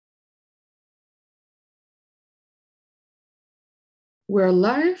We're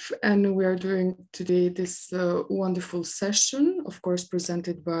live and we are doing today this wonderful session, of course,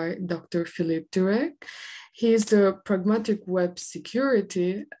 presented by Dr. Philippe Ryck. He is a pragmatic web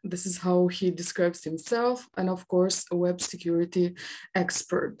security. This is how he describes himself, and of course, a web security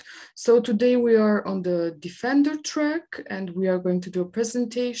expert. So today we are on the Defender track and we are going to do a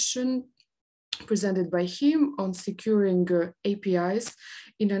presentation presented by him on securing APIs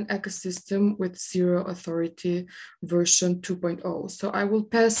in an ecosystem with zero authority version 2.0. So I will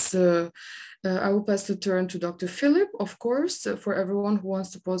pass the turn to Dr. Philippe, of course, for everyone who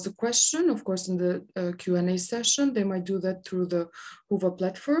wants to pose a question. Of course, in the Q&A session, they might do that through the Whova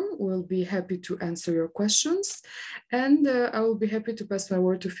platform. We'll be happy to answer your questions. And I will be happy to pass my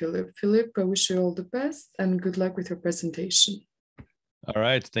word to Philippe. Philippe, I wish you all the best and good luck with your presentation. All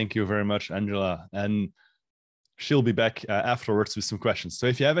right, thank you very much, Angela. And she'll be back afterwards with some questions. So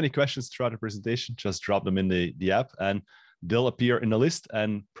if you have any questions throughout the presentation, just drop them in the app and they'll appear in the list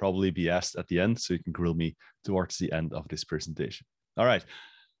and probably be asked at the end. So you can grill me towards the end of this presentation. All right,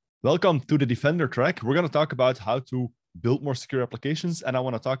 welcome to the Defender track. We're going to talk about how to build more secure applications. And I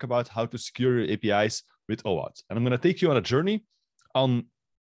want to talk about how to secure your APIs with OAuth. And I'm going to take you on a journey on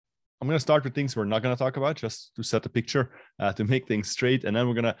I'm going to start with things we're not going to talk about, just to set the picture, to make things straight. And then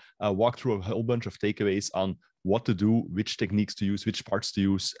we're going to walk through a whole bunch of takeaways on what to do, which techniques to use, which parts to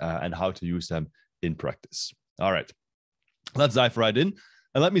use, and how to use them in practice. All right, let's dive right in.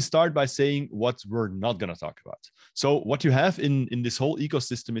 And let me start by saying what we're not going to talk about. So what you have in this whole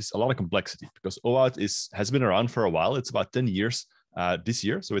ecosystem is a lot of complexity because OAuth has been around for a while. It's about 10 years this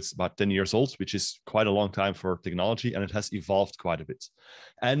year. So it's about 10 years old, which is quite a long time for technology, and it has evolved quite a bit.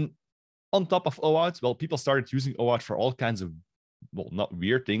 And on top of OAuth, well, people started using OAuth for all kinds of, well, not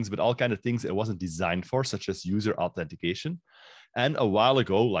weird things, but all kinds of things it wasn't designed for, such as user authentication. And a while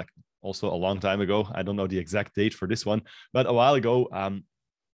ago, like also a long time ago, I don't know the exact date for this one, but a while ago,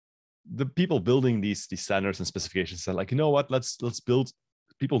 the people building these standards and specifications said, like, you know what, let's build,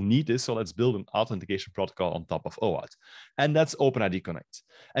 people need this, so let's build an authentication protocol on top of OAuth. And that's OpenID Connect.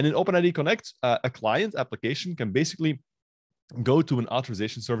 And in OpenID Connect, a client application can basically go to an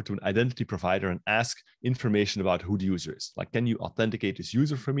authorization server, to an identity provider, and ask information about who the user is. Like, can you authenticate this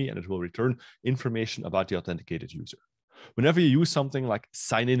user for me? And it will return information about the authenticated user. Whenever you use something like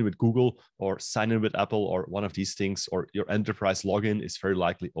sign in with Google or sign in with Apple or one of these things, or your enterprise login is very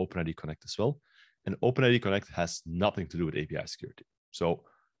likely OpenID Connect as well. And OpenID Connect has nothing to do with API security. So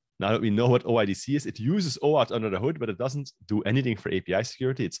now that we know what OIDC is, it uses OAuth under the hood, but it doesn't do anything for API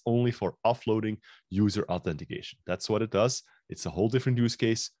security. It's only for offloading user authentication. That's what it does. It's a whole different use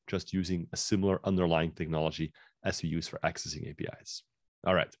case, just using a similar underlying technology as we use for accessing APIs.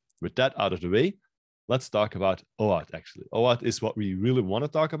 All right, with that out of the way, let's talk about OAuth actually. OAuth is what we really want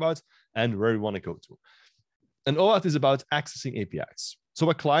to talk about and where we want to go to. And OAuth is about accessing APIs. So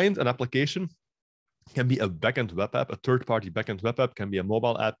a client, an application, can be a backend web app, a third-party backend web app, can be a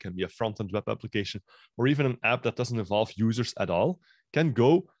mobile app, can be a front-end web application, or even an app that doesn't involve users at all, can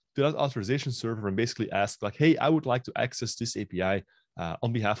go to that authorization server and basically ask, like, hey, I would like to access this API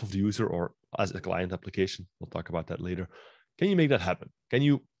on behalf of the user or as a client application. We'll talk about that later. Can you make that happen? Can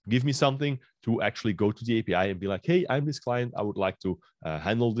you give me something to actually go to the API and be like, hey, I'm this client, I would like to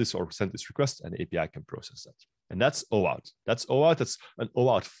handle this or send this request, and the API can process that. And that's OAuth. That's OAuth. That's an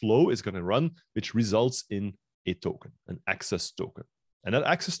OAuth flow is going to run, which results in a token, an access token. And that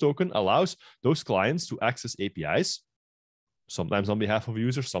access token allows those clients to access APIs, sometimes on behalf of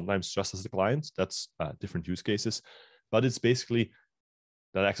users, sometimes just as the client. That's different use cases. But it's basically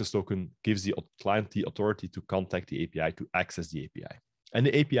that access token gives the client the authority to contact the API, to access the API. And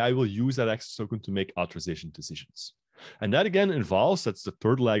the API will use that access token to make authorization decisions. And that again involves, that's the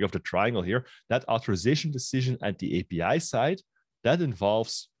third leg of the triangle here, that authorization decision at the API side, that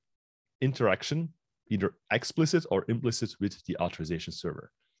involves interaction, either explicit or implicit, with the authorization server.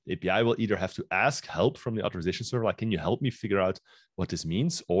 The API will either have to ask help from the authorization server, like, can you help me figure out what this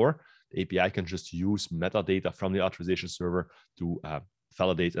means? Or the API can just use metadata from the authorization server to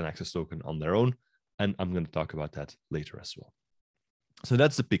validate an access token on their own. And I'm going to talk about that later as well. So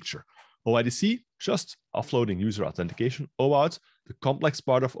that's the picture. OIDC, just offloading user authentication. OAuth, the complex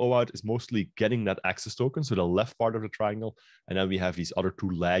part of OAuth is mostly getting that access token, so the left part of the triangle. And then we have these other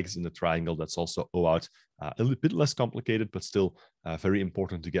two legs in the triangle. That's also OAuth, a little bit less complicated, but still very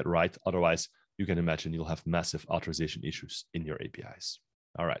important to get right. Otherwise, you can imagine you'll have massive authorization issues in your APIs.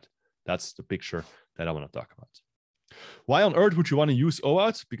 All right, that's the picture that I want to talk about. Why on earth would you want to use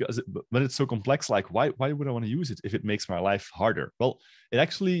OAuth? Because when it's so complex, like why would I want to use it if it makes my life harder? Well, it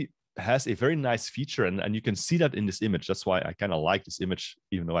actually has a very nice feature, and you can see that in this image. That's why I kind of like this image,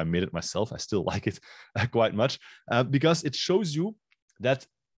 even though I made it myself. I still like it quite much because it shows you that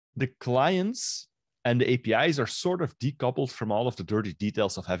the clients and the APIs are sort of decoupled from all of the dirty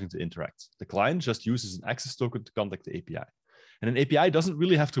details of having to interact. The client just uses an access token to contact the API. And an API doesn't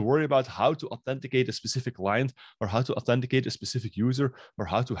really have to worry about how to authenticate a specific client or how to authenticate a specific user or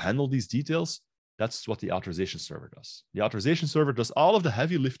how to handle these details. That's what the authorization server does. The authorization server does all of the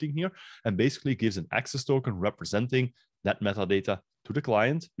heavy lifting here and basically gives an access token representing that metadata to the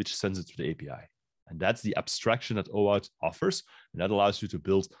client, which sends it to the API. And that's the abstraction that OAuth offers. And that allows you to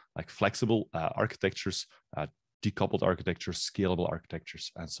build like flexible architectures, decoupled architectures, scalable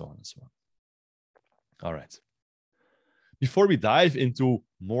architectures, and so on and so on. All right. Before we dive into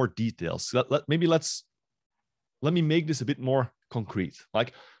more details, let me make this a bit more concrete.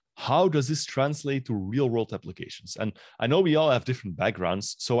 Like, how does this translate to real world applications? And I know we all have different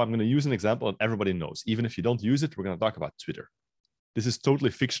backgrounds, so I'm going to use an example that everybody knows. Even if you don't use it, we're going to talk about Twitter. This is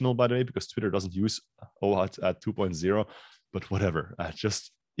totally fictional, by the way, because Twitter doesn't use OAuth 2.0, but whatever.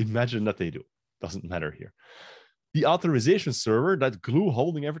 Just imagine that they do. Doesn't matter here. The authorization server, that glue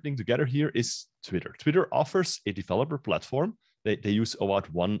holding everything together here, is Twitter. Twitter offers a developer platform. They use OAuth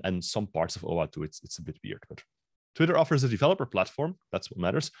 1 and some parts of OAuth 2. It's a bit weird, but Twitter offers a developer platform. That's what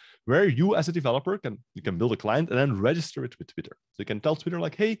matters, where you as a developer can build a client and then register it with Twitter. So you can tell Twitter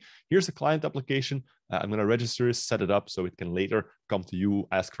like, hey, here's a client application. I'm going to register it, set it up so it can later come to you,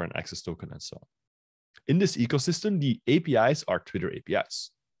 ask for an access token, and so on. In this ecosystem, the APIs are Twitter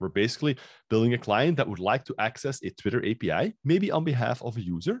APIs. We're basically building a client that would like to access a Twitter API, maybe on behalf of a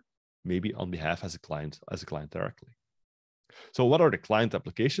user, maybe on behalf as a client directly. So what are the client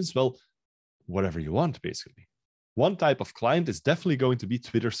applications? Well, whatever you want, basically. One type of client is definitely going to be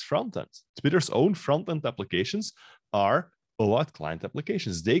Twitter's front end. Twitter's own front end applications are OAuth client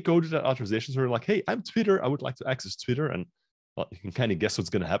applications. They go to that authorization server like, hey, I'm Twitter. I would like to access Twitter. And well, you can kind of guess what's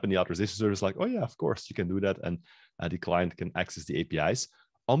going to happen. The authorization server is like, oh yeah, of course you can do that. And the client can access the APIs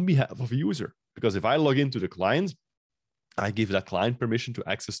on behalf of a user. Because if I log into the client, I give that client permission to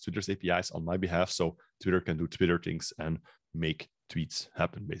access Twitter's APIs on my behalf. So Twitter can do Twitter things and make tweets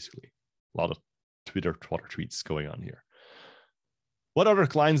happen, basically. A lot of Twitter tweets going on here. What other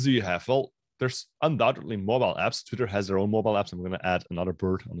clients do you have? Well, there's undoubtedly mobile apps. Twitter has their own mobile apps. I'm going to add another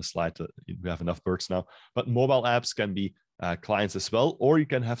bird on the slide. We have enough birds now. But mobile apps can be clients as well, or you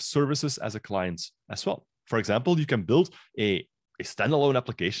can have services as a client as well. For example, you can build a standalone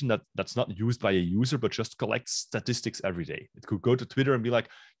application that's not used by a user, but just collects statistics every day. It could go to Twitter and be like,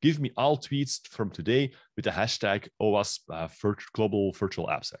 give me all tweets from today with the hashtag OWASP Global Virtual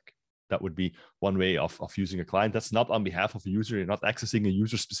AppSec. That would be one way of using a client. That's not on behalf of a user. You're not accessing a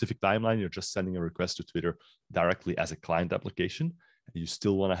user-specific timeline. You're just sending a request to Twitter directly as a client application. And you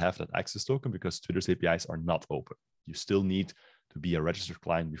still want to have that access token because Twitter's APIs are not open. You still need to be a registered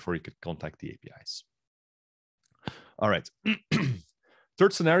client before you can contact the APIs. All right.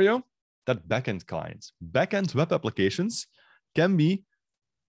 Third scenario, that backend clients. Backend web applications can be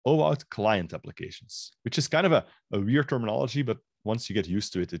OAuth client applications, which is kind of a weird terminology, but once you get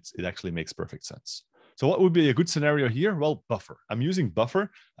used to it, it actually makes perfect sense. So what would be a good scenario here? Well, Buffer. I'm using Buffer.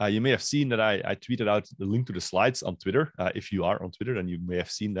 You may have seen that I tweeted out the link to the slides on Twitter. If you are on Twitter, then you may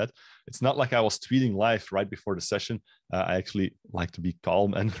have seen that. It's not like I was tweeting live right before the session. I actually like to be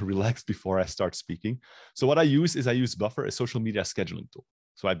calm and relaxed before I start speaking. So what I use Buffer, a social media scheduling tool.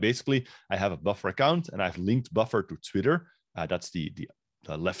 So I have a Buffer account and I've linked Buffer to Twitter. That's the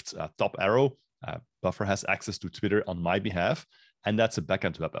left top arrow. Buffer has access to Twitter on my behalf. And that's a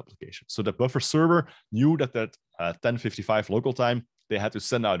backend web application. So the Buffer server knew that at 10:55 local time, they had to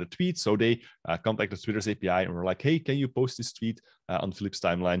send out a tweet. So they contacted Twitter's API and were like, hey, can you post this tweet on Philippe's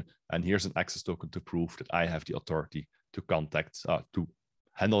timeline? And here's an access token to prove that I have the authority to to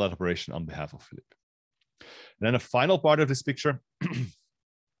handle that operation on behalf of Philippe. And then a final part of this picture,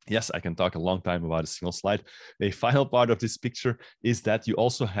 yes, I can talk a long time about a single slide. A final part of this picture is that you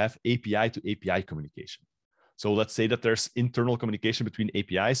also have API to API communication. So let's say that there's internal communication between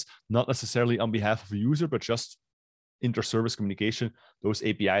APIs, not necessarily on behalf of a user, but just inter-service communication. Those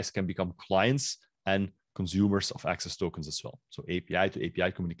APIs can become clients and consumers of access tokens as well. So API to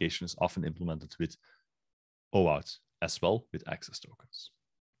API communication is often implemented with OAuth as well with access tokens.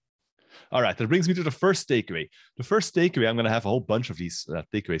 All right, that brings me to the first takeaway. The first takeaway, I'm going to have a whole bunch of these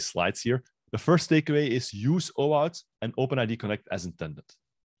takeaway slides here. The first takeaway is use OAuth and OpenID Connect as intended.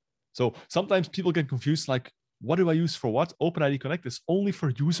 So sometimes people get confused, like, what do I use for what? OpenID Connect is only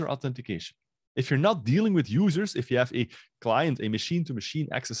for user authentication. If you're not dealing with users, if you have a client, a machine-to-machine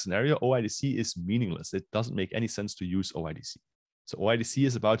access scenario, OIDC is meaningless. It doesn't make any sense to use OIDC. So OIDC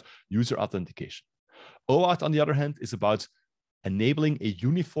is about user authentication. OAuth, on the other hand, is about enabling a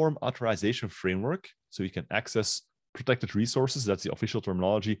uniform authorization framework so you can access protected resources. That's the official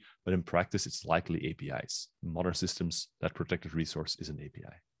terminology, but in practice, it's likely APIs. In modern systems, that protected resource is an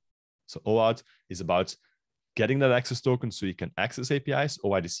API. So OAuth is about getting that access token so you can access APIs.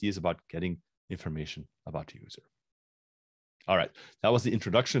 OIDC is about getting information about the user. All right, that was the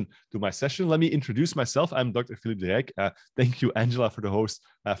introduction to my session. Let me introduce myself. I'm Dr. Philippe de Ryck. Thank you, Angela, for the host,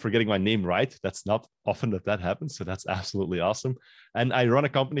 for getting my name right. That's not often that happens, so that's absolutely awesome. And I run a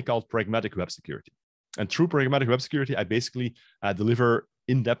company called Pragmatic Web Security. And through Pragmatic Web Security, I basically deliver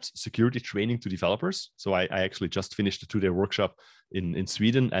in-depth security training to developers. So I actually just finished a 2-day workshop in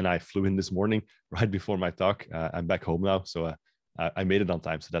Sweden, and I flew in this morning right before my talk. I'm back home now, so I made it on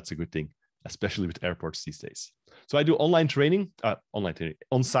time, so that's a good thing, especially with airports these days. So I do on-site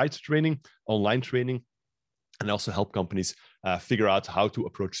training, online training, and I also help companies figure out how to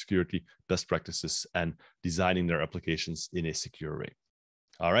approach security best practices and designing their applications in a secure way.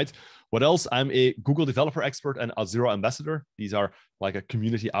 All right, what else? I'm a Google developer expert and Auth0 ambassador. These are like a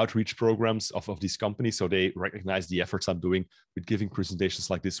community outreach programs of these companies. So they recognize the efforts I'm doing with giving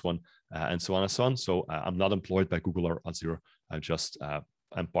presentations like this one and so on and so on. So I'm not employed by Google or Auth0.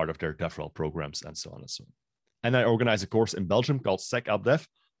 I'm part of their DevRel programs and so on and so on. And I organize a course in Belgium called SecOutDev,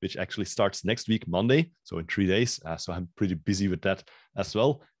 which actually starts next week, Monday, so in 3 days. So I'm pretty busy with that as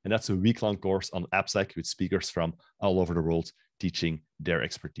well. And that's a week-long course on AppSec with speakers from all over the world teaching their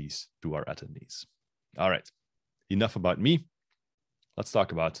expertise to our attendees. All right, enough about me. Let's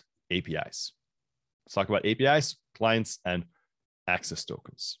talk about APIs. Let's talk about APIs, clients, and access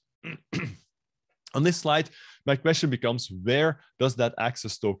tokens. On this slide, my question becomes, where does that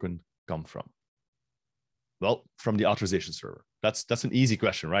access token come from? Well, from the authorization server. That's an easy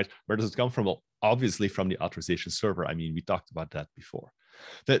question, right? Where does it come from? Well, obviously from the authorization server. I mean, we talked about that before.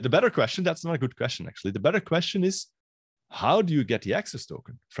 The better question, that's not a good question, actually. The better question is, how do you get the access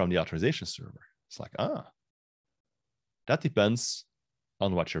token from the authorization server? It's like, that depends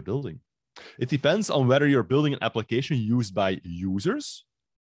on what you're building. It depends on whether you're building an application used by users,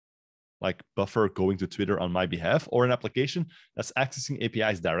 like Buffer going to Twitter on my behalf, or an application that's accessing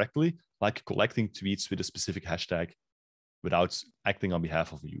APIs directly, like collecting tweets with a specific hashtag without acting on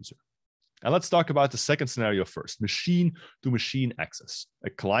behalf of a user. And let's talk about the second scenario first, machine-to-machine access, a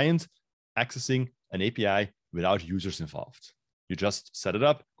client accessing an API without users involved. You just set it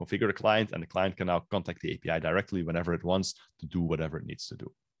up, configure the client, and the client can now contact the API directly whenever it wants to do whatever it needs to do.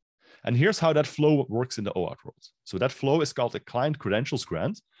 And here's how that flow works in the OAuth world. So that flow is called a client credentials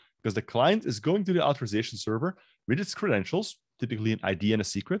grant, because the client is going to the authorization server with its credentials, typically an ID and a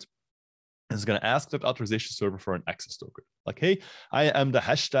secret, and is going to ask that authorization server for an access token. Like, hey, I am the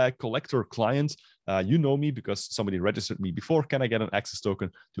hashtag collector client. You know me because somebody registered me before. Can I get an access token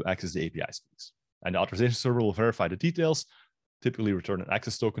to access the APIs, please? And the authorization server will verify the details, typically return an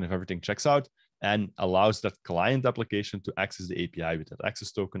access token if everything checks out, and allows that client application to access the API with that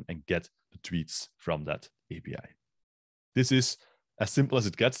access token and get the tweets from that API. This is as simple as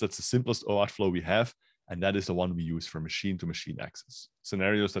it gets. That's the simplest OAuth flow we have, and that is the one we use for machine-to-machine access.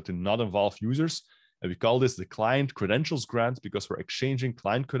 Scenarios that do not involve users, and we call this the client credentials grant because we're exchanging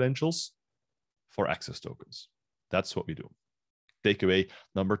client credentials for access tokens. That's what we do. Takeaway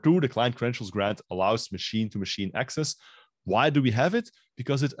number 2, the client credentials grant allows machine-to-machine access. Why do we have it?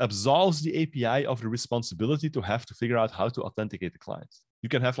 Because it absolves the API of the responsibility to have to figure out how to authenticate the client. You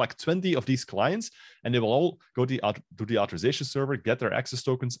can have like 20 of these clients, and they will all go to the authorization server, get their access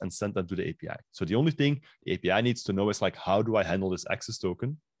tokens, and send them to the API. So the only thing the API needs to know is like, how do I handle this access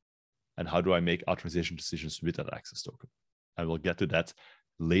token? And how do I make authorization decisions with that access token? I will get to that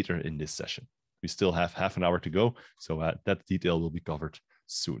later in this session. We still have half an hour to go, so that detail will be covered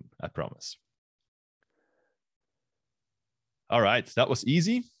soon, I promise. All right, that was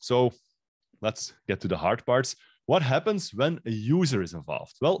easy. So let's get to the hard parts. What happens when a user is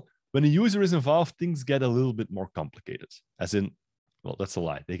involved? Well, when a user is involved, things get a little bit more complicated. As in, well, that's a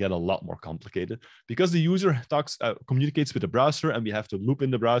lie. They get a lot more complicated because the user communicates with the browser, and we have to loop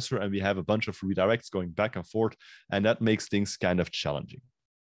in the browser, and we have a bunch of redirects going back and forth, and that makes things kind of challenging.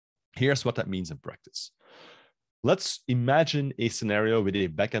 Here's what that means in practice. Let's imagine a scenario with a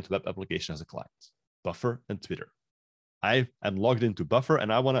backend web application as a client, Buffer and Twitter. I am logged into Buffer,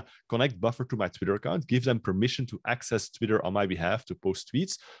 and I want to connect Buffer to my Twitter account, give them permission to access Twitter on my behalf to post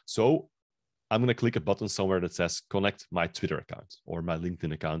tweets. So I'm going to click a button somewhere that says connect my Twitter account or my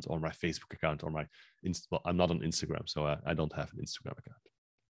LinkedIn account or my Facebook account or my, well, I'm not on Instagram, so I don't have an Instagram account.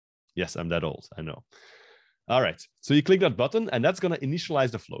 Yes, I'm that old, I know. All right, so you click that button and that's going to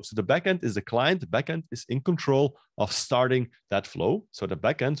initialize the flow. So the backend is the client, the backend is in control of starting that flow. So the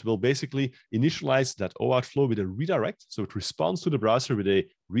backend will basically initialize that OAuth flow with a redirect. So it responds to the browser with a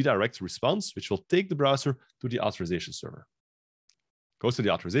redirect response, which will take the browser to the authorization server. Goes to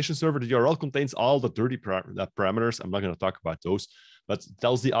the authorization server. The URL contains all the dirty parameters. I'm not going to talk about those, but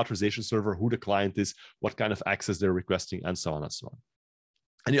tells the authorization server who the client is, what kind of access they're requesting, and so on and so on.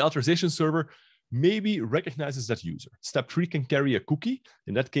 And the authorization server maybe recognizes that user. Step 3 can carry a cookie.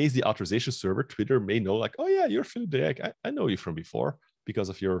 In that case, the authorization server, Twitter, may know like, oh yeah, you're Philippe. I know you from before because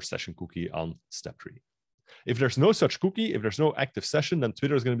of your session cookie on step 3. If there's no such cookie, if there's no active session, then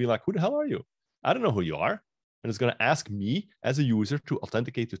Twitter is going to be like, who the hell are you? I don't know who you are. And it's going to ask me as a user to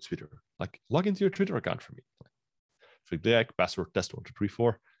authenticate to Twitter. Like, log into your Twitter account for me. Philippe, password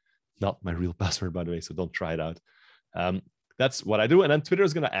test1234. Not my real password, by the way, so don't try it out. That's what I do. And then Twitter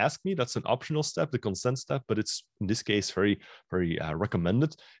is going to ask me, that's an optional step, the consent step, but it's in this case very, very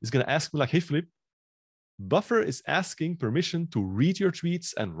recommended. It's going to ask me like, hey, Philippe, Buffer is asking permission to read your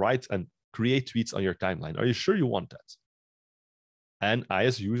tweets and write and create tweets on your timeline. Are you sure you want that? And I,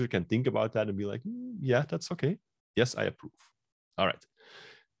 as a user, can think about that and be like, yeah, that's okay. Yes, I approve. All right.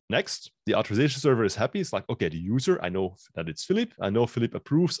 Next, the authorization server is happy. It's like, okay, the user, I know that it's Philippe. I know Philippe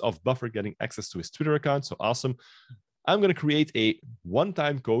approves of Buffer getting access to his Twitter account. So awesome. I'm going to create a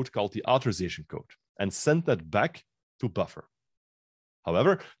one-time code called the authorization code and send that back to Buffer.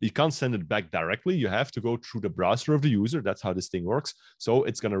 However, you can't send it back directly. You have to go through the browser of the user. That's how this thing works. So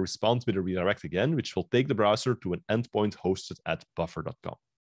it's going to respond with a redirect again, which will take the browser to an endpoint hosted at buffer.com,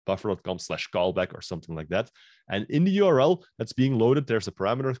 buffer.com/callback or something like that. And in the URL that's being loaded, there's a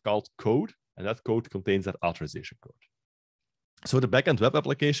parameter called code, and that code contains that authorization code. So the backend web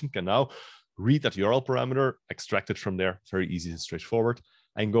application can now read that URL parameter, extract it from there, very easy and straightforward,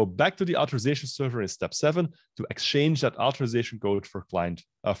 and go back to the authorization server in step 7 to exchange that authorization code for client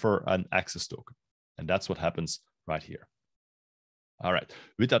for an access token. And that's what happens right here. All right,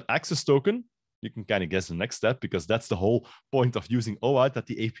 with that access token, you can kind of guess the next step because that's the whole point of using OAuth, that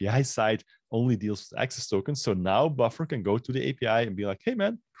the API side only deals with access tokens. So now Buffer can go to the API and be like, hey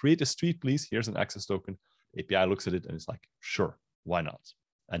man, create a tweet, please. Here's an access token. The API looks at it and it's like, sure, why not?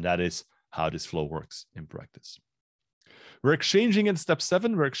 And that is how this flow works in practice. We're exchanging in step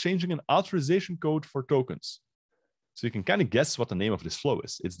 7, we're exchanging an authorization code for tokens. So you can kind of guess what the name of this flow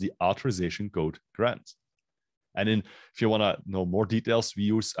is. It's the authorization code grant. And if you want to know more details, we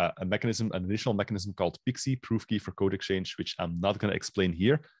use an additional mechanism called Pixie, proof key for code exchange, which I'm not going to explain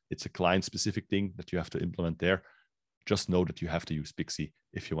here. It's a client-specific thing that you have to implement there. Just know that you have to use Pixie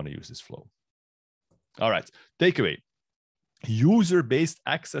if you want to use this flow. All right, takeaway. User-based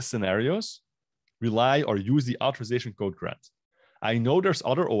access scenarios rely or use the authorization code grant. I know there's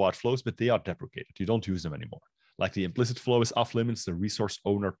other OAuth flows, but they are deprecated. You don't use them anymore. Like the implicit flow is off limits, the resource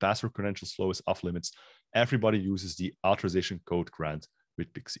owner password credentials flow is off limits. Everybody uses the authorization code grant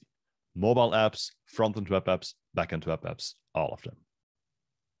with Pixie. Mobile apps, front-end web apps, back-end web apps, all of them.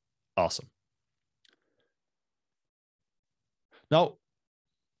 Awesome. Now,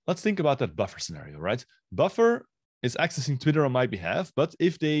 let's think about that Buffer scenario, right? Buffer is accessing Twitter on my behalf, but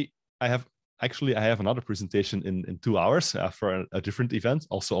if I have another presentation in 2 hours for a different event,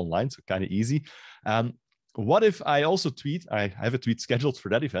 also online, so kind of easy. What if I also tweet? I have a tweet scheduled for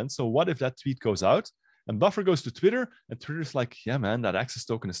that event. So what if that tweet goes out and Buffer goes to Twitter and Twitter's like, yeah, man, that access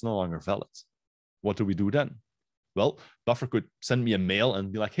token is no longer valid. What do we do then? Well, Buffer could send me a mail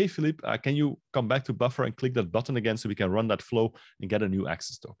and be like, hey, Philippe, can you come back to Buffer and click that button again so we can run that flow and get a new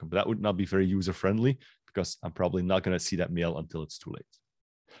access token? But that would not be very user-friendly because I'm probably not going to see that mail until it's too late.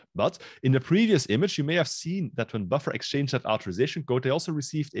 But in the previous image, you may have seen that when Buffer exchanged that authorization code, they also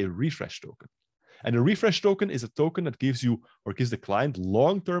received a refresh token. And a refresh token is a token that gives you or gives the client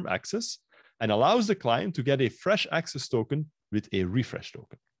long-term access and allows the client to get a fresh access token with a refresh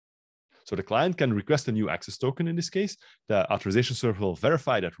token. So the client can request a new access token in this case. The authorization server will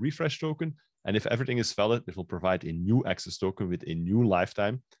verify that refresh token. And if everything is valid, it will provide a new access token with a new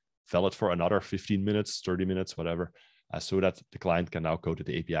lifetime, valid for another 15 minutes, 30 minutes, whatever, so that the client can now go to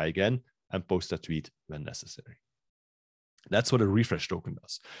the API again and post a tweet when necessary. That's what a refresh token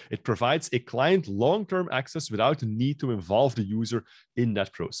does. It provides a client long-term access without the need to involve the user in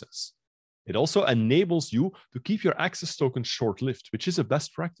that process. It also enables you to keep your access tokens short-lived, which is a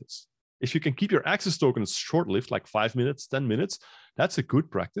best practice. If you can keep your access tokens short-lived, like 5 minutes, 10 minutes, that's a good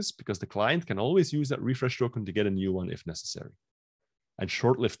practice because the client can always use that refresh token to get a new one if necessary. And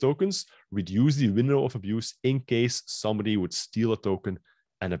short-lived tokens reduce the window of abuse in case somebody would steal a token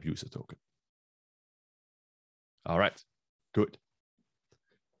and abuse a token. All right, good.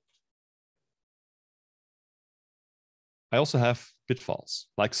 I also have pitfalls,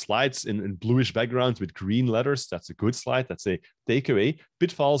 like slides in bluish backgrounds with green letters. That's a good slide. That's a takeaway.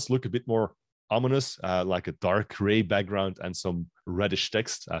 Pitfalls look a bit more ominous, like a dark gray background and some reddish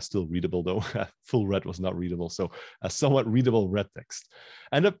text, still readable though. Full red was not readable, so a somewhat readable red text.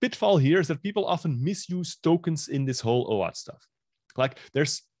 And a pitfall here is that people often misuse tokens in this whole OAuth stuff. Like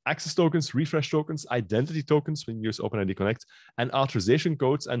there's access tokens, refresh tokens, identity tokens when you use OpenID Connect, and authorization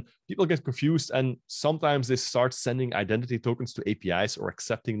codes. And people get confused, and sometimes they start sending identity tokens to APIs or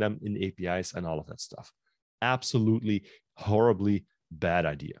accepting them in APIs and all of that stuff. Absolutely horribly bad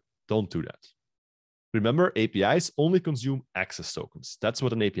idea. Don't do that. Remember, APIs only consume access tokens. That's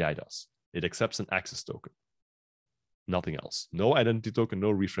what an API does. It accepts an access token. Nothing else. No identity token,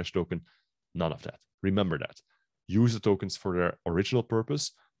 no refresh token, none of that. Remember that. Use the tokens for their original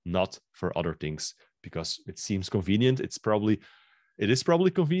purpose, not for other things, because it seems convenient. It is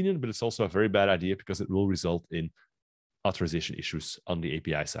probably convenient, but it's also a very bad idea because it will result in authorization issues on the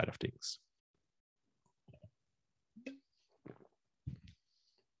API side of things.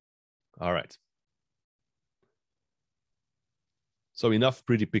 All right. So enough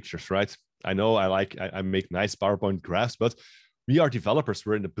pretty pictures, right? I know I make nice PowerPoint graphs, but we are developers.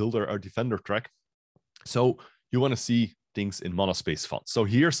 We're in the builder or defender track. So you want to see things in monospace font. So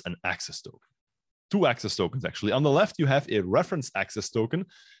here's an access token. Two access tokens, actually. On the left, you have a reference access token,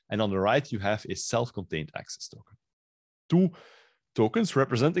 and on the right, you have a self-contained access token. Two tokens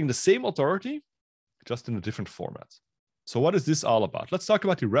representing the same authority, just in a different format. So what is this all about? Let's talk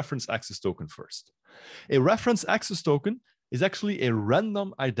about the reference access token first. A reference access token is actually a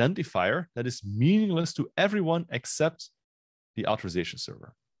random identifier that is meaningless to everyone except the authorization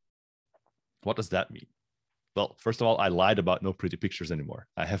server. What does that mean? Well, first of all, I lied about no pretty pictures anymore.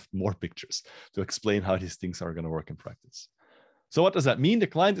 I have more pictures to explain how these things are going to work in practice. So what does that mean? The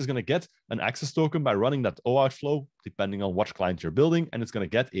client is going to get an access token by running that OAuth flow, depending on what client you're building, and it's going to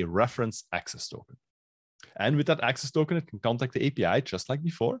get a reference access token. And with that access token, it can contact the API just like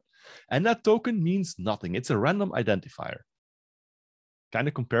before. And that token means nothing. It's a random identifier. Kind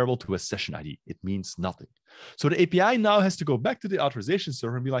of comparable to a session ID. It means nothing. So the API now has to go back to the authorization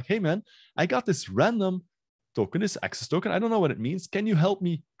server and be like, hey man, I got this random token, this access token. I don't know what it means. Can you help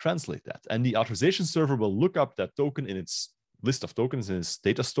me translate that? And the authorization server will look up that token in its list of tokens in its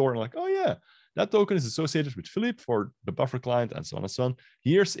data store and like, oh yeah, that token is associated with Philippe for the buffer client and so on and so on.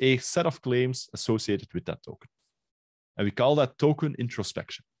 Here's a set of claims associated with that token. And we call that token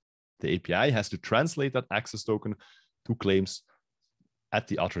introspection. The API has to translate that access token to claims at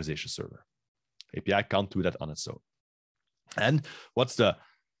the authorization server. API can't do that on its own. And what's the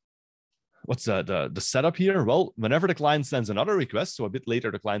setup here? Well, whenever the client sends another request, so a bit later,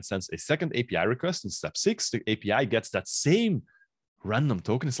 the client sends a second API request in step 6, the API gets that same random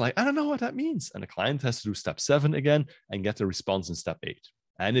token. It's like, I don't know what that means. And the client has to do step 7 again and get the response in step 8.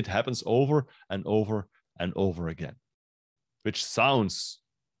 And it happens over and over and over again, which sounds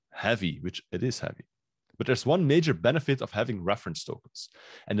heavy, which it is heavy. But there's one major benefit of having reference tokens.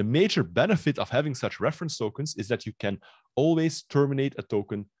 And the major benefit of having such reference tokens is that you can always terminate a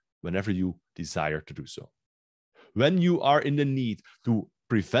token whenever you desire to do so. When you are in the need to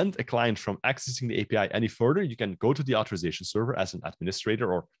prevent a client from accessing the API any further, you can go to the authorization server as an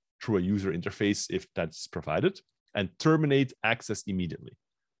administrator or through a user interface if that's provided and terminate access immediately.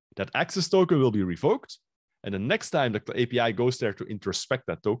 That access token will be revoked. And the next time the API goes there to introspect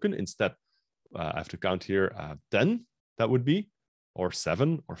that token, instead, I have to count here 10, that would be, or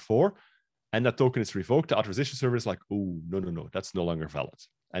 7 or 4, and that token is revoked, the authorization server is like, oh, no, that's no longer valid.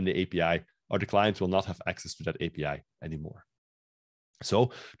 And the API or the client will not have access to that API anymore.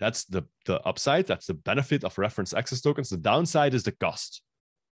 So that's the upside, that's the benefit of reference access tokens. The downside is the cost.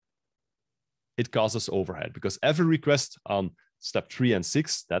 It causes overhead because every request on step 3 and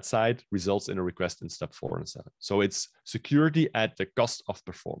 6, that side, results in a request in step 4 and 7. So it's security at the cost of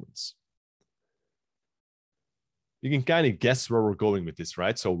performance. You can kind of guess where we're going with this,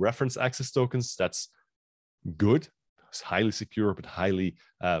 right? So reference access tokens, that's good. It's highly secure, but highly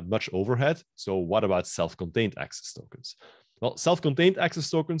much overhead. So what about self-contained access tokens? Well, self-contained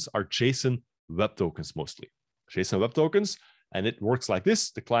access tokens are JSON web tokens mostly. JSON web tokens, and it works like this.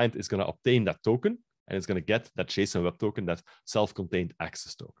 The client is going to obtain that token, and it's going to get that JSON web token, that self-contained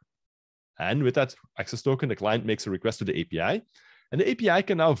access token. And with that access token, the client makes a request to the API, and the API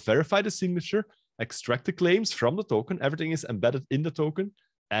can now verify the signature, extract the claims from the token, everything is embedded in the token,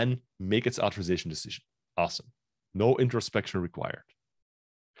 and make its authorization decision. Awesome. No introspection required.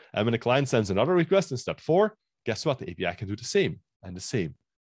 And when the client sends another request in step 4, guess what? The API can do the same and the same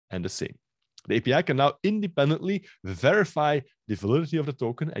and the same. The API can now independently verify the validity of the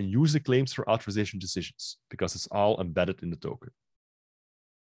token and use the claims for authorization decisions because it's all embedded in the token.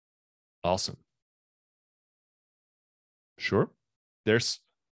 Awesome. Sure, there's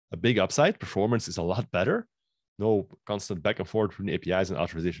a big upside. Performance is a lot better. No constant back and forth between APIs and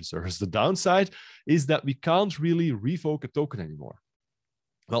authorization servers. The downside is that we can't really revoke a token anymore.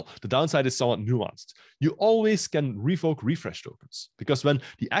 Well, the downside is somewhat nuanced. You always can revoke refresh tokens because when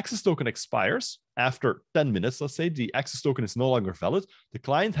the access token expires after 10 minutes, let's say the access token is no longer valid, the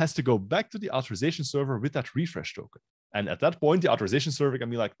client has to go back to the authorization server with that refresh token. And at that point, the authorization server can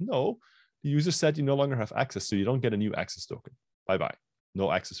be like, no, the user said you no longer have access, so you don't get a new access token. Bye-bye.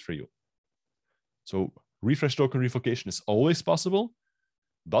 No access for you. So refresh token revocation is always possible,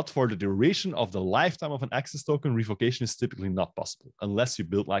 but for the duration of the lifetime of an access token, revocation is typically not possible unless you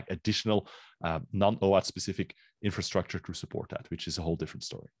build like additional non-OAuth specific infrastructure to support that, which is a whole different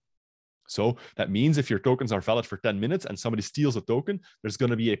story. So that means if your tokens are valid for 10 minutes and somebody steals a token, there's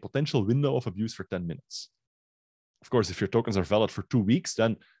going to be a potential window of abuse for 10 minutes. Of course, if your tokens are valid for 2 weeks,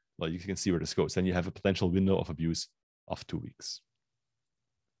 then, well, you can see where this goes. Then you have a potential window of abuse of 2 weeks.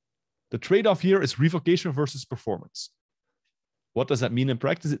 The trade-off here is revocation versus performance. What does that mean in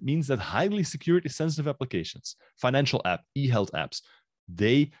practice? It means that highly security-sensitive applications, financial app, e-health apps,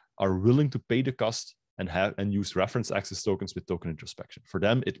 they are willing to pay the cost and use reference access tokens with token introspection. For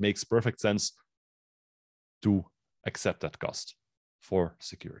them, it makes perfect sense to accept that cost for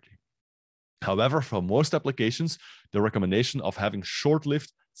security. However, for most applications, the recommendation of having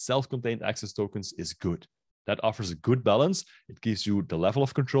short-lived, self-contained access tokens is good. That offers a good balance. It gives you the level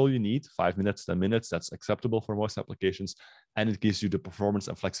of control you need, 5 minutes, 10 minutes. That's acceptable for most applications. And it gives you the performance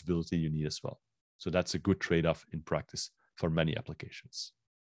and flexibility you need as well. So that's a good trade-off in practice for many applications.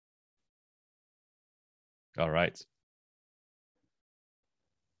 All right.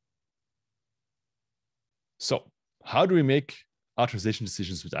 So how do we make authorization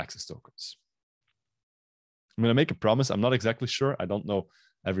decisions with access tokens? I'm going to make a promise. I'm not exactly sure. I don't know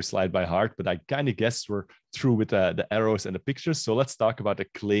every slide by heart, but I kind of guess we're through with the arrows and the pictures. So let's talk about the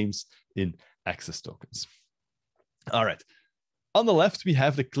claims in access tokens. All right. On the left, we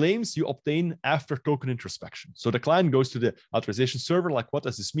have the claims you obtain after token introspection. So the client goes to the authorization server, like, what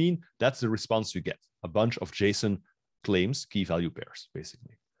does this mean? That's the response you get. A bunch of JSON claims, key value pairs,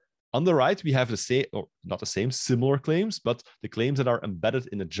 basically. On the right, we have the same, or not the same, similar claims, but the claims that are embedded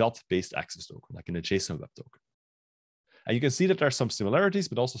in a JOT-based access token, like in a JSON web token. And you can see that there are some similarities,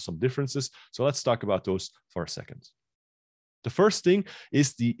 but also some differences. So let's talk about those for a second. The first thing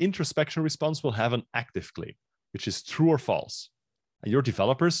is the introspection response will have an active claim, which is true or false. And your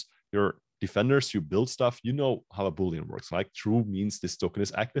developers, your defenders, you build stuff, you know how a Boolean works. Like true means this token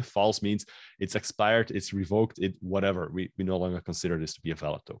is active, false means it's expired, it's revoked, whatever. We no longer consider this to be a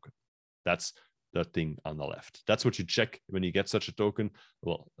valid token. That's the thing on the left. That's what you check when you get such a token.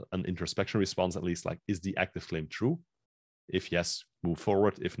 Well, an introspection response, at least, like, is the active claim true? If yes, move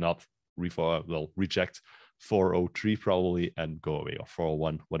forward. If not, reject 403 probably and go away, or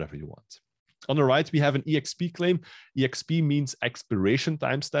 401, whatever you want. On the right, we have an EXP claim. EXP means expiration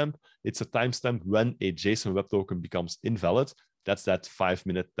timestamp. It's a timestamp when a JSON web token becomes invalid. That's that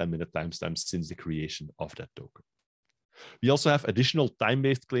 5-minute, 10-minute timestamp since the creation of that token. We also have additional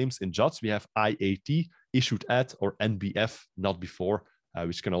time-based claims in JOTs. We have IAT, issued at, or NBF, not before,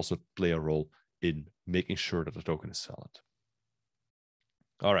 which can also play a role in making sure that the token is valid.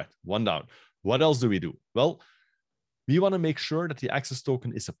 All right, one down. What else do we do? Well, we want to make sure that the access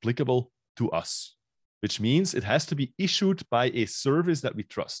token is applicable to us, which means it has to be issued by a service that we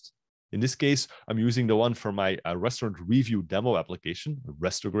trust. In this case, I'm using the one for my restaurant review demo application,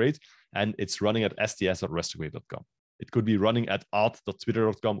 Restograde, and it's running at sts.restograde.com. It could be running at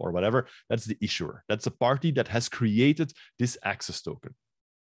auth.twitter.com or whatever. That's the issuer. That's the party that has created this access token.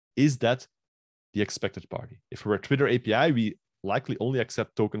 Is that the expected party? If we're a Twitter API, we likely only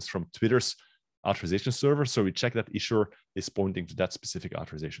accept tokens from Twitter's authorization server. So we check that issuer is pointing to that specific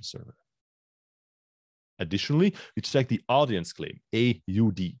authorization server. Additionally, we check the audience claim,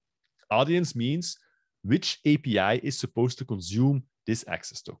 AUD. Audience means which API is supposed to consume this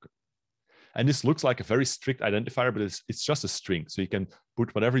access token. And this looks like a very strict identifier, but it's just a string. So you can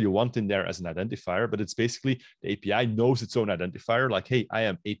put whatever you want in there as an identifier, but it's basically the API knows its own identifier, like, hey, I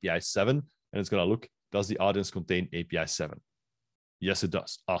am API 7, and it's going to look, does the audience contain API 7? Yes, it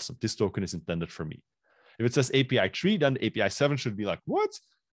does. Awesome. This token is intended for me. If it says API 3, then the API 7 should be like, what?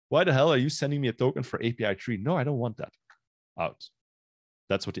 Why the hell are you sending me a token for API 3? No, I don't want that. Out.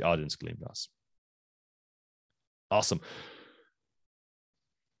 That's what the audience claim does. Awesome.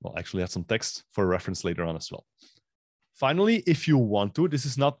 We'll actually have some text for reference later on as well. Finally, if you want to, this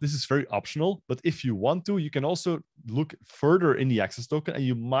is very optional, but if you want to, you can also look further in the access token, and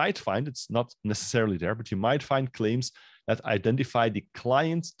you might find, it's not necessarily there, but you might find claims that identify the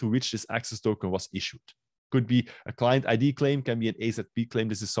client to which this access token was issued. Could be a client ID claim, can be an AZP claim.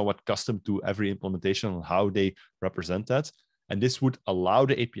 This is somewhat custom to every implementation on how they represent that. And this would allow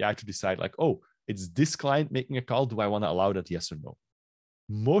the API to decide like, oh, it's this client making a call. Do I want to allow that, yes or no?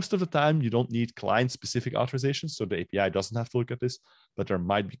 Most of the time, you don't need client-specific authorizations, so the API doesn't have to look at this, but there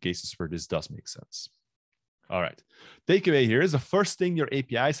might be cases where this does make sense. All right, takeaway here is the first thing your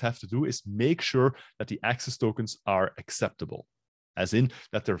APIs have to do is make sure that the access tokens are acceptable, as in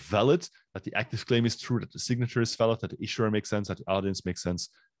that they're valid, that the active claim is true, that the signature is valid, that the issuer makes sense, that the audience makes sense,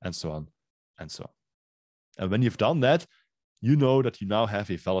 and so on, and so on. And when you've done that, you know that you now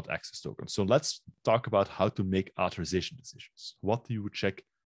have a valid access token. So let's talk about how to make authorization decisions. What do you check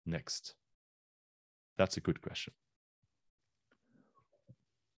next? That's a good question.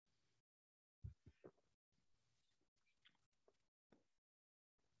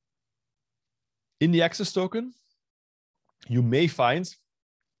 In the access token, you may find,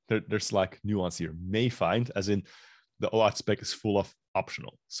 there's like nuance here, may find, as in the OAuth spec is full of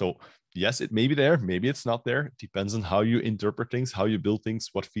optional. So yes, it may be there, maybe it's not there. It depends on how you interpret things, how you build things,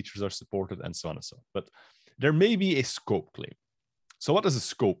 what features are supported, and so on and so on. But there may be a scope claim. So what does a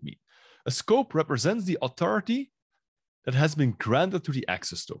scope mean? A scope represents the authority that has been granted to the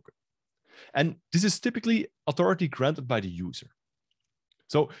access token. And this is typically authority granted by the user.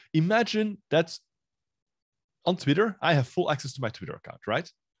 So imagine that on Twitter, I have full access to my Twitter account, right?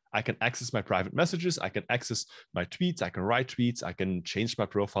 I can access my private messages, I can access my tweets, I can write tweets, I can change my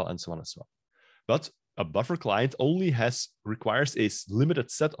profile, and so on and so on. But a buffer client only requires a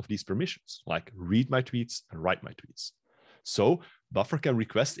limited set of these permissions, like read my tweets and write my tweets. So buffer can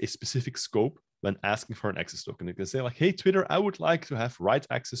request a specific scope when asking for an access token. It can say like, hey, Twitter, I would like to have write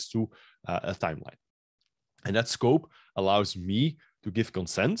access to a timeline. And that scope allows me to give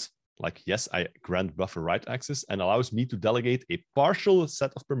consent, like, yes, I grant buffer write access, and allows me to delegate a partial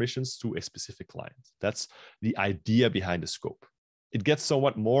set of permissions to a specific client. That's the idea behind the scope. It gets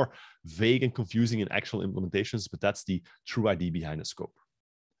somewhat more vague and confusing in actual implementations, but that's the true idea behind the scope.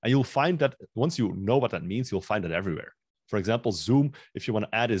 And you'll find that once you know what that means, you'll find it everywhere. For example, Zoom, if you want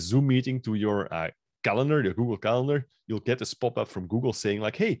to add a Zoom meeting to your calendar, your Google Calendar, you'll get this pop-up from Google saying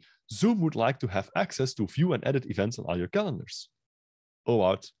like, hey, Zoom would like to have access to view and edit events on all your calendars.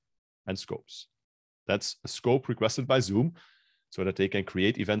 OAuth and scopes. That's a scope requested by Zoom so that they can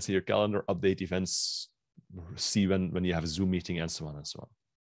create events in your calendar, update events, see when you have a Zoom meeting, and so on and so on.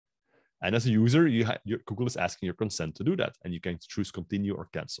 And as a user, Google is asking your consent to do that, and you can choose continue or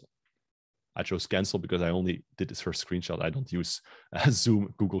cancel. I chose cancel because I only did this first screenshot. I don't use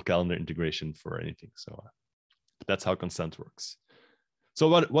Zoom Google Calendar integration for anything. So that's how consent works. So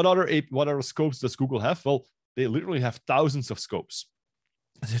what other scopes does Google have? Well, they literally have thousands of scopes.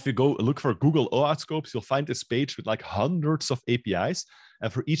 If you go look for Google OAuth scopes, you'll find this page with like hundreds of APIs.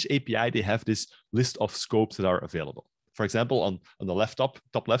 And for each API, they have this list of scopes that are available. For example, on the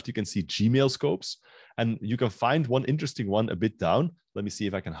top left, you can see Gmail scopes. And you can find one interesting one a bit down. Let me see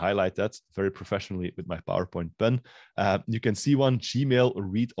if I can highlight that very professionally with my PowerPoint pen. You can see one Gmail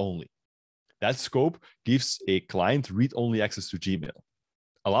read-only. That scope gives a client read-only access to Gmail,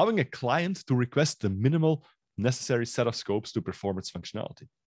 allowing a client to request the minimal necessary set of scopes to perform its functionality.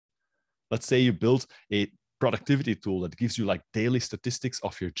 Let's say you build a productivity tool that gives you like daily statistics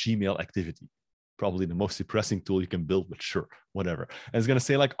of your Gmail activity. Probably the most depressing tool you can build, but sure, whatever. And it's going to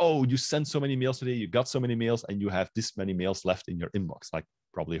say like, oh, you sent so many mails today, you got so many mails, and you have this many mails left in your inbox, like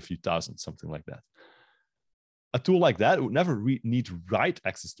probably a few thousand, something like that. A tool like that would never need write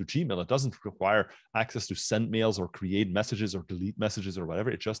access to Gmail. It doesn't require access to send mails or create messages or delete messages or whatever.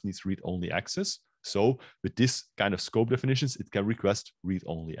 It just needs read-only access. So with this kind of scope definitions, it can request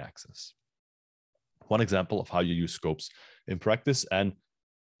read-only access. One example of how you use scopes in practice, and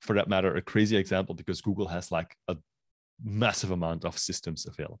for that matter, a crazy example because Google has like a massive amount of systems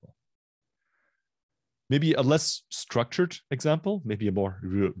available. Maybe a less structured example, maybe a more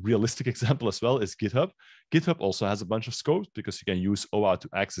realistic example as well is GitHub. GitHub also has a bunch of scopes because you can use OAuth to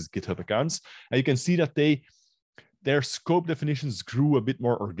access GitHub accounts. And you can see that their scope definitions grew a bit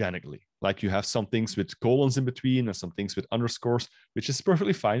more organically. Like you have some things with colons in between and some things with underscores, which is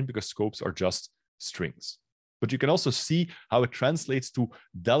perfectly fine because scopes are just strings. But you can also see how it translates to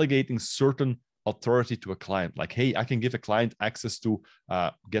delegating certain authority to a client. Like, hey, I can give a client access to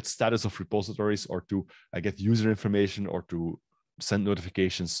get status of repositories or to get user information or to send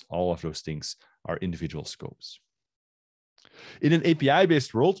notifications. All of those things are individual scopes. In an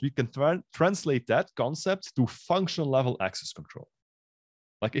API-based world, we can translate that concept to functional level access control.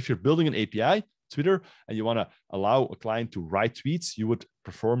 Like if you're building an API, Twitter, and you want to allow a client to write tweets, you would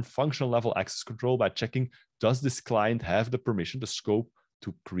perform functional level access control by checking, does this client have the permission, the scope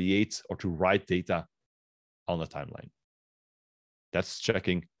to create or to write data on the timeline? That's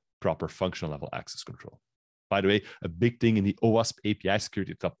checking proper functional level access control. By the way, a big thing in the OWASP API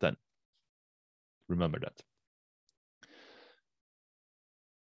security top 10. Remember that.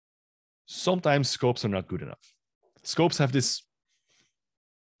 Sometimes scopes are not good enough. Scopes have this,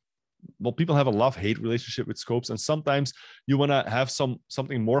 well, people have a love-hate relationship with scopes, and sometimes you want to have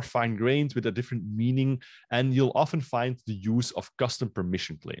something more fine-grained with a different meaning, and you'll often find the use of custom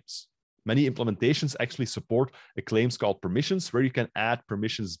permission claims. Many implementations actually support a claims called permissions, where you can add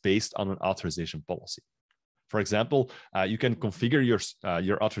permissions based on an authorization policy. For example, you can configure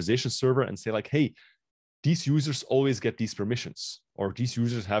your authorization server and say like, hey, these users always get these permissions, or these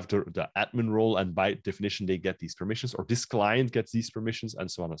users have the admin role, and by definition, they get these permissions, or this client gets these permissions, and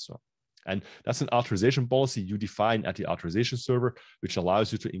so on and so on. And that's an authorization policy you define at the authorization server, which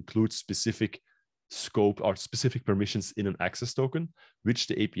allows you to include specific scope or specific permissions in an access token, which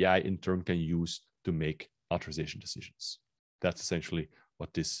the API in turn can use to make authorization decisions. That's essentially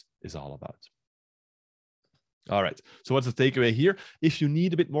what this is all about. All right, so what's the takeaway here? If you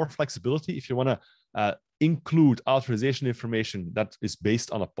need a bit more flexibility, if you want to include authorization information that is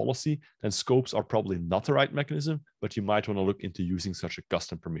based on a policy, then scopes are probably not the right mechanism, but you might want to look into using such a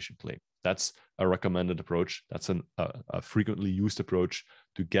custom permission claim. That's a recommended approach. That's a frequently used approach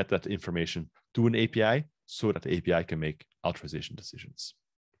to get that information to an API so that the API can make authorization decisions.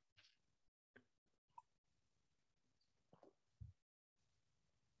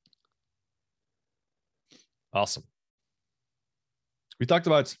 Awesome. We talked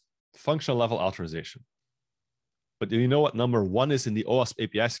about functional level authorization. But do you know what number 1 is in the OWASP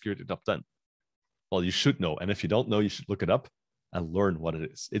API security top 10? Well, you should know. And if you don't know, you should look it up and learn what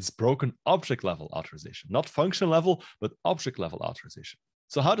it is. It's broken object level authorization, not function level, but object level authorization.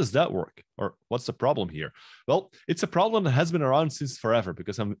 So how does that work? Or what's the problem here? Well, it's a problem that has been around since forever,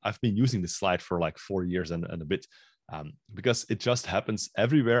 because I've been using this slide for like 4 years and a bit, because it just happens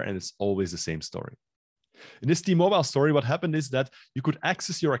everywhere and it's always the same story. In this T-Mobile story, what happened is that you could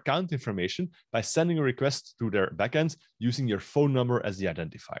access your account information by sending a request to their backend using your phone number as the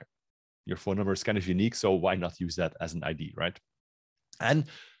identifier. Your phone number is kind of unique, so why not use that as an ID, right? And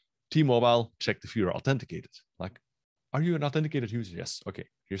T-Mobile checked if you're authenticated. Like, are you an authenticated user? Yes. Okay,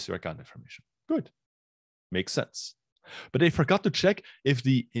 here's your account information. Good. Makes sense. But they forgot to check if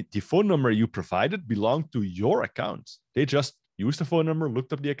the phone number you provided belonged to your account. They just used the phone number,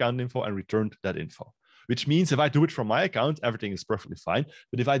 looked up the account info, and returned that info. Which means if I do it from my account, everything is perfectly fine.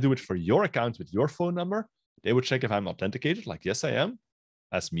 But if I do it for your account with your phone number, they would check if I'm authenticated, like, yes, I am,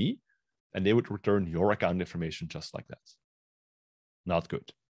 as me, and they would return your account information just like that. Not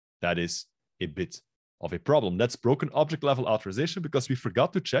good. That is a bit of a problem. That's broken object level authorization because we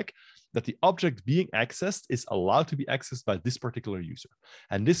forgot to check that the object being accessed is allowed to be accessed by this particular user.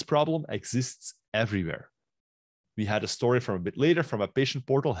 And this problem exists everywhere. We had a story from a bit later from a patient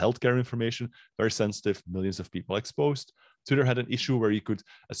portal, healthcare information, very sensitive, millions of people exposed. Twitter had an issue where you could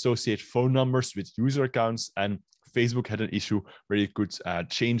associate phone numbers with user accounts, and Facebook had an issue where you could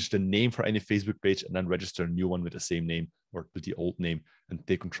change the name for any Facebook page and then register a new one with the same name or with the old name and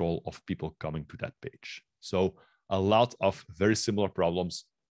take control of people coming to that page. So a lot of very similar problems,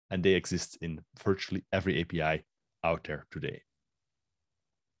 and they exist in virtually every API out there today.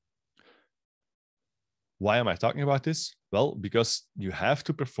 Why am I talking about this? Well, because you have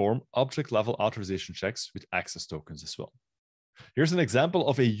to perform object level authorization checks with access tokens as well. Here's an example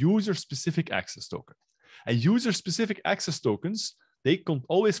of a user-specific access token. A user-specific access tokens, they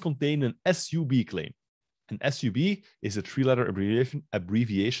always contain an SUB claim. An SUB is a 3-letter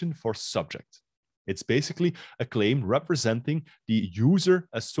abbreviation for subject. It's basically a claim representing the user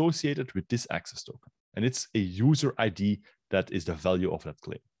associated with this access token. And it's a user ID that is the value of that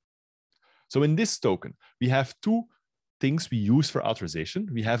claim. So in this token, we have 2 things we use for authorization.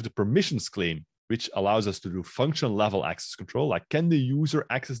 We have the permissions claim, which allows us to do function level access control. Like, can the user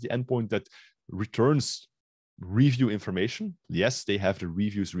access the endpoint that returns review information? Yes, they have the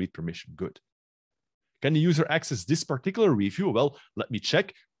reviews read permission. Good. Can the user access this particular review? Well, let me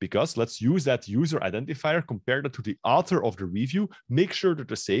check, because let's use that user identifier, compare that to the author of the review, make sure they're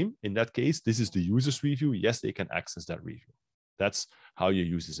the same. In that case, this is the user's review. Yes, they can access that review. That's how you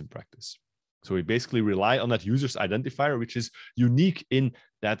use this in practice. So we basically rely on that user's identifier, which is unique in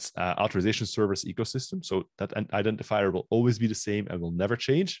that authorization service ecosystem. So that identifier will always be the same and will never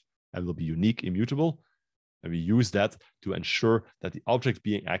change and will be unique, immutable. And we use that to ensure that the object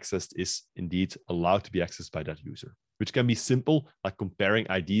being accessed is indeed allowed to be accessed by that user, which can be simple, like comparing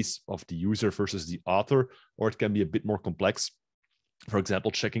IDs of the user versus the author, or it can be a bit more complex. For example,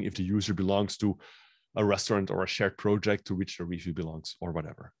 checking if the user belongs to a restaurant or a shared project to which the review belongs or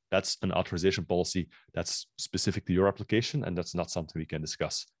whatever. That's an authorization policy that's specific to your application, and that's not something we can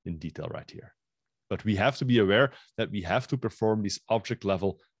discuss in detail right here. But we have to be aware that we have to perform these object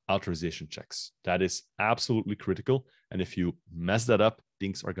level authorization checks. That is absolutely critical. And if you mess that up,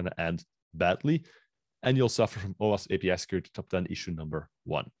 things are going to end badly, and you'll suffer from OWASP API Security Top 10 issue number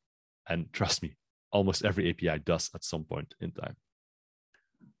 1. And trust me, almost every API does at some point in time.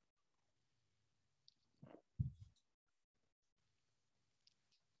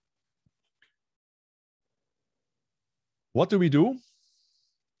 What do we do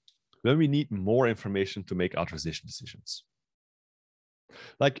when we need more information to make authorization decisions?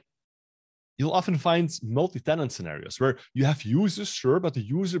 Like, you'll often find multi-tenant scenarios where you have users, sure, but the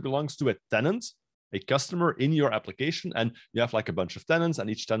user belongs to a tenant, a customer in your application, and you have like a bunch of tenants, and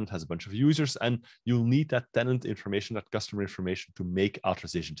each tenant has a bunch of users, and you'll need that tenant information, that customer information to make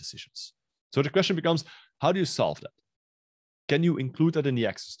authorization decisions. So the question becomes, how do you solve that? Can you include that in the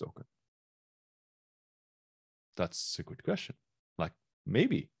access token? That's a good question. Like,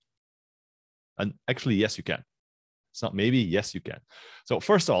 maybe. And actually, yes, you can. It's not maybe, yes, you can. So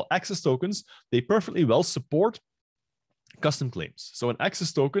first of all, access tokens, they perfectly well support custom claims. So an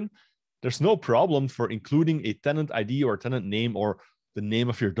access token, there's no problem for including a tenant ID or tenant name or the name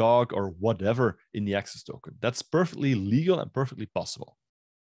of your dog or whatever in the access token. That's perfectly legal and perfectly possible.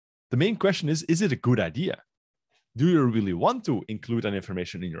 The main question is it a good idea? Do you really want to include that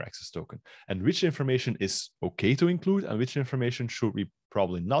information in your access token? And which information is okay to include and which information should we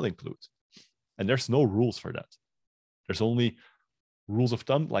probably not include? And there's no rules for that. There's only rules of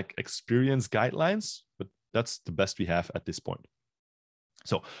thumb, like experience guidelines, but that's the best we have at this point.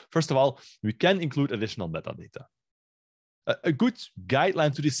 So first of all, we can include additional metadata. A good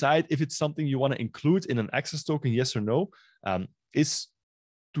guideline to decide if it's something you want to include in an access token, yes or no, is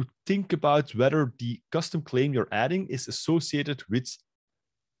to think about whether the custom claim you're adding is associated with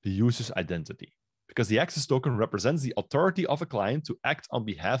the user's identity, because the access token represents the authority of a client to act on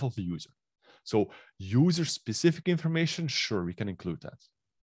behalf of the user. So user-specific information, sure, we can include that.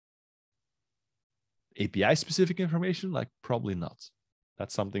 API-specific information, like probably not.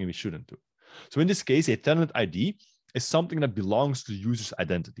 That's something we shouldn't do. So in this case, a tenant ID is something that belongs to the user's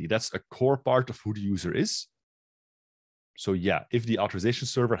identity. That's a core part of who the user is. So yeah, if the authorization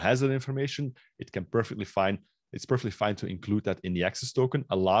server has that information, it can perfectly fine. It's perfectly fine to include that in the access token,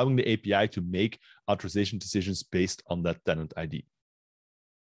 allowing the API to make authorization decisions based on that tenant ID,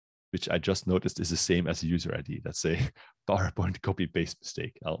 which I just noticed is the same as a user ID. That's a PowerPoint copy-paste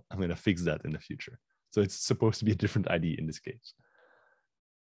mistake. I'm going to fix that in the future. So it's supposed to be a different ID in this case.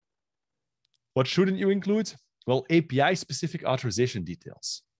 What shouldn't you include? Well, API-specific authorization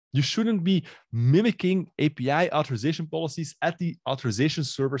details. You shouldn't be mimicking API authorization policies at the authorization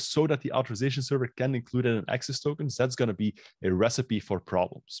server so that the authorization server can include it in access tokens. That's going to be a recipe for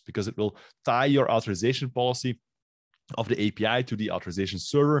problems because it will tie your authorization policy of the API to the authorization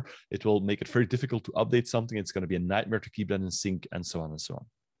server. It will make it very difficult to update something. It's going to be a nightmare to keep that in sync and so on and so on.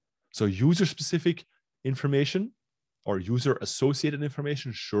 So user-specific information or user-associated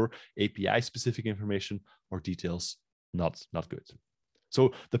information, sure. API-specific information or details, not good.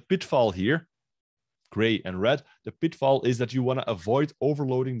 So the pitfall here, gray and red, the pitfall is that you want to avoid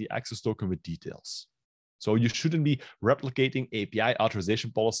overloading the access token with details. So you shouldn't be replicating API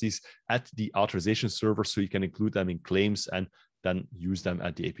authorization policies at the authorization server so you can include them in claims and then use them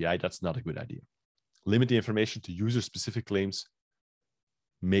at the API. That's not a good idea. Limit the information to user-specific claims,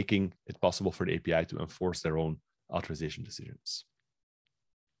 making it possible for the API to enforce their own authorization decisions.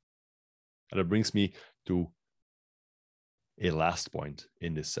 And that brings me to a last point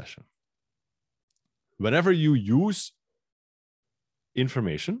in this session. Whenever you use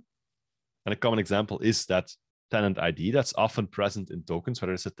information, and a common example is that tenant ID that's often present in tokens,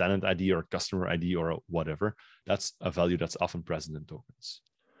 whether it's a tenant ID or a customer ID or whatever, that's a value that's often present in tokens.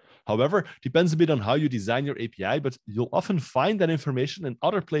 However, depends a bit on how you design your API, but you'll often find that information in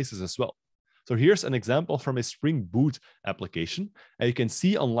other places as well. So here's an example from a Spring Boot application. And you can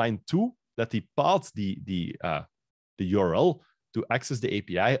see on line 2 that the path, the URL to access the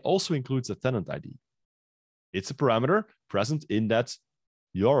API also includes a tenant ID. It's a parameter present in that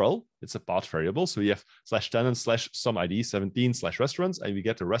URL. It's a path variable. So you have /tenant/some ID 17/restaurants, and we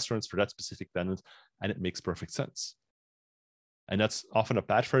get the restaurants for that specific tenant, and it makes perfect sense. And that's often a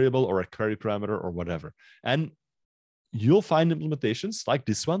path variable or a query parameter or whatever. And you'll find implementations like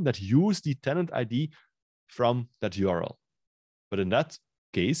this one that use the tenant ID from that URL. But in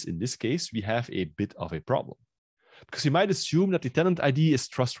this case, we have a bit of a problem. Because you might assume that the tenant ID is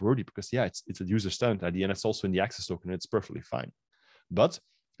trustworthy because, yeah, it's a user's tenant ID and it's also in the access token and it's perfectly fine. But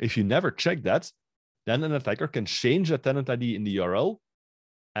if you never check that, then an attacker can change that tenant ID in the URL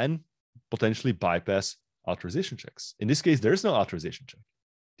and potentially bypass authorization checks. In this case, there is no authorization check.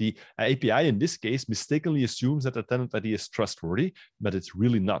 The API in this case mistakenly assumes that the tenant ID is trustworthy, but it's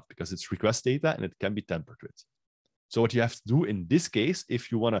really not because it's request data and it can be tampered with. So what you have to do in this case, if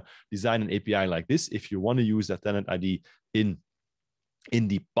you want to design an API like this, if you want to use that tenant ID in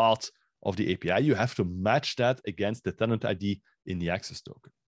the path of the API, you have to match that against the tenant ID in the access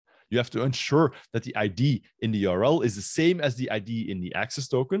token. You have to ensure that the ID in the URL is the same as the ID in the access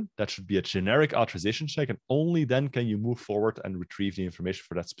token. That should be a generic authorization check, and only then can you move forward and retrieve the information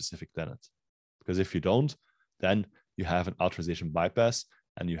for that specific tenant. Because if you don't, then you have an authorization bypass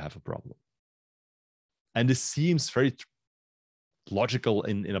and you have a problem. And this seems very logical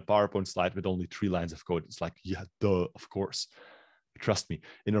in a PowerPoint slide with only 3 lines of code. It's like, yeah, duh, of course. Trust me,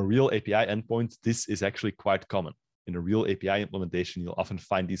 in a real API endpoint, this is actually quite common. In a real API implementation, you'll often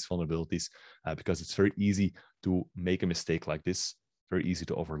find these vulnerabilities because it's very easy to make a mistake like this, very easy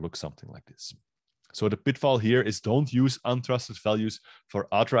to overlook something like this. So the pitfall here is don't use untrusted values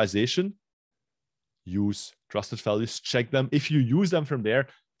for authorization. Use trusted values, check them. If you use them from there,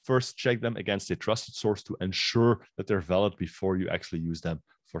 first check them against a trusted source to ensure that they're valid before you actually use them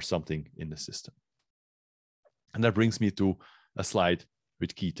for something in the system. And that brings me to a slide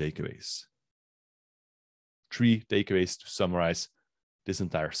with key takeaways. 3 takeaways to summarize this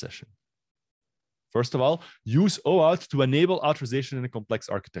entire session. First of all, use OAuth to enable authorization in a complex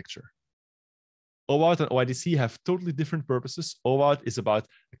architecture. OAuth and OIDC have totally different purposes. OAuth is about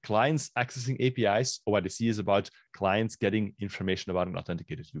clients accessing APIs. OIDC is about clients getting information about an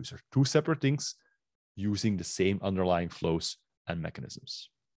authenticated user. 2 separate things using the same underlying flows and mechanisms.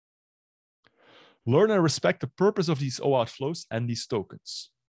 Learn and respect the purpose of these OAuth flows and these tokens.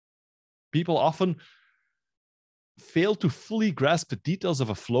 People often fail to fully grasp the details of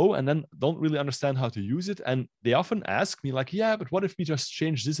a flow and then don't really understand how to use it. And they often ask me like, yeah, but what if we just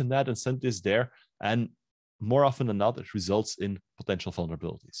change this and that and send this there? And more often than not, it results in potential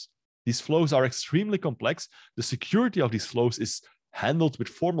vulnerabilities. These flows are extremely complex. The security of these flows is handled with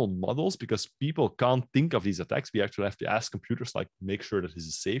formal models because people can't think of these attacks. We actually have to ask computers, like, make sure that this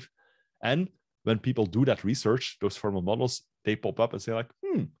is safe. And when people do that research, those formal models, they pop up and say like,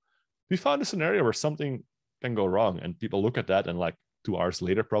 we found a scenario where something can go wrong. And people look at that and like 2 hours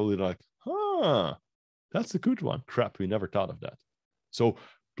later, probably like, that's a good one. Crap, we never thought of that. So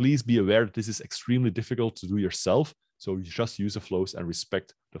please be aware that this is extremely difficult to do yourself. So you just use the flows and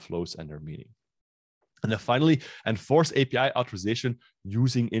respect the flows and their meaning. And then finally, enforce API authorization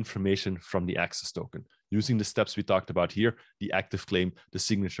using information from the access token, using the steps we talked about here, the active claim, the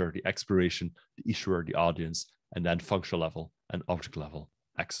signature, the expiration, the issuer, the audience, and then functional level and object level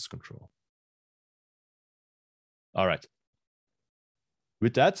access control. All right.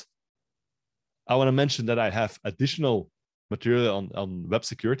 With that, I want to mention that I have additional material on web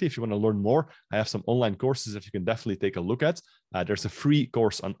security. If you want to learn more, I have some online courses that you can definitely take a look at. There's a free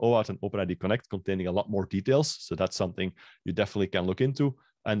course on OAuth and OpenID Connect containing a lot more details. So that's something you definitely can look into.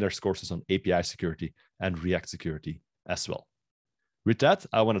 And there's courses on API security and React security as well. With that,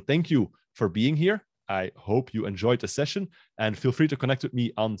 I want to thank you for being here. I hope you enjoyed the session, and feel free to connect with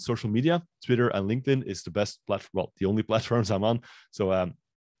me on social media. Twitter and LinkedIn is the best platform, well, the only platforms I'm on. So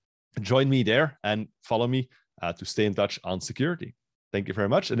join me there and follow me to stay in touch on security. Thank you very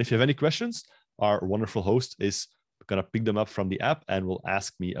much. And if you have any questions, our wonderful host is going to pick them up from the app and will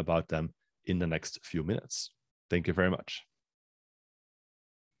ask me about them in the next few minutes. Thank you very much.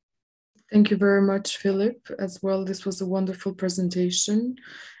 Thank you very much, Philippe, as well. This was a wonderful presentation,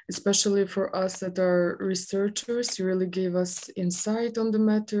 especially for us that are researchers. You really gave us insight on the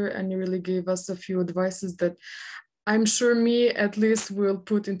matter, and you really gave us a few advices that I'm sure me at least will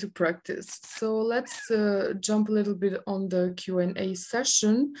put into practice. So let's jump a little bit on the Q&A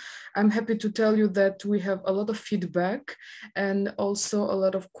session. I'm happy to tell you that we have a lot of feedback and also a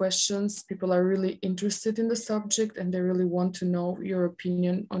lot of questions. People are really interested in the subject and they really want to know your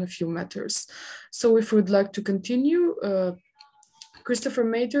opinion on a few matters. So if we'd like to continue, Christopher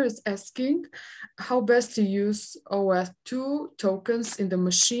Mater is asking how best to use OAuth 2 tokens in the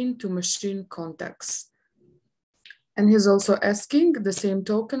machine-to-machine context. And he's also asking, the same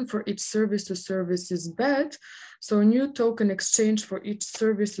token for each service to service is bad. So a new token exchange for each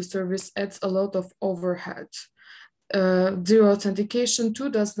service to service adds a lot of overhead. Zero authentication 2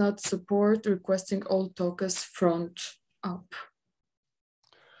 does not support requesting all tokens front up.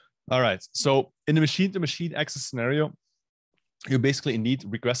 All right. So in the machine-to-machine access scenario, you basically need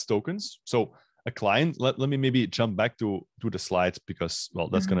request tokens. So a client, let me maybe jump back to the slides because, well,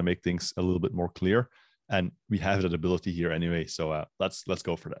 that's going to make things a little bit more clear. And we have that ability here anyway. So let's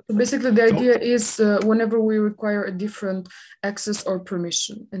go for that. So basically, the idea is whenever we require a different access or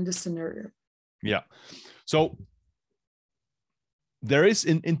permission in this scenario. Yeah. So there is,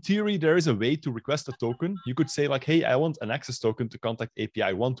 in theory, there is a way to request a token. You could say like, hey, I want an access token to contact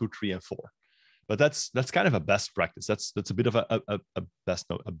API 1, 2, 3, and 4. But that's kind of a best practice. That's a bit of a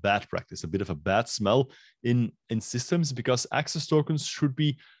bad practice, a bit of a bad smell in systems, because access tokens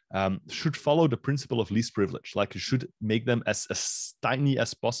should follow the principle of least privilege. Like, you should make them as tiny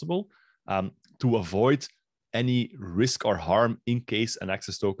as possible to avoid any risk or harm in case an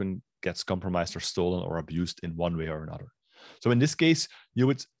access token gets compromised or stolen or abused in one way or another. So in this case, you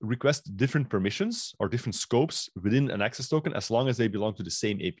would request different permissions or different scopes within an access token as long as they belong to the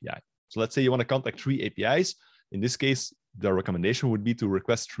same API. So let's say you want to contact 3 APIs. In this case, the recommendation would be to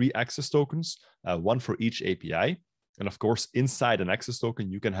request 3 access tokens, 1 for each API. And of course, inside an access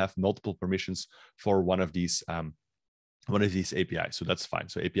token, you can have multiple permissions for one of these APIs. So that's fine.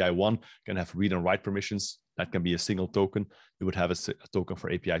 So API 1 can have read and write permissions. That can be a single token. You would have a token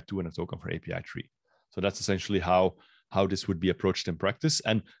for API 2 and a token for API 3. So that's essentially how this would be approached in practice.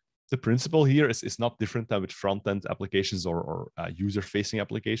 And the principle here is not different than with front-end applications or user-facing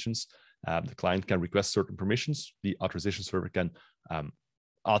applications. The client can request certain permissions. The authorization server can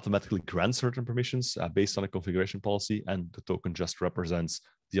automatically grant certain permissions based on a configuration policy, and the token just represents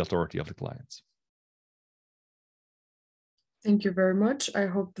the authority of the client. Thank you very much. I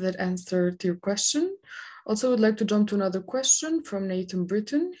hope that answered your question. Also, I would like to jump to another question from Nathan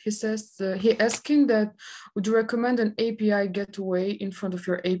Britton. He says, he asking that, would you recommend an API gateway in front of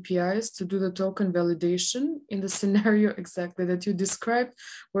your APIs to do the token validation in the scenario exactly that you described,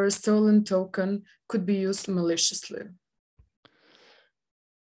 where a stolen token could be used maliciously?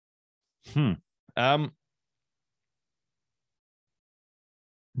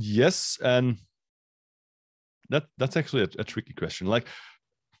 Yes, and that's actually a tricky question. Like,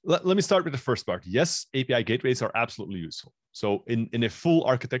 let me start with the first part. Yes, API gateways are absolutely useful. So in a full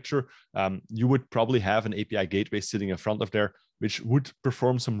architecture, you would probably have an API gateway sitting in front of there, which would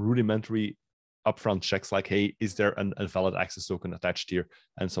perform some rudimentary upfront checks like, hey, is there a valid access token attached here,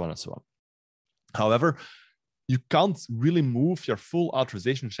 and so on and so on. However, you can't really move your full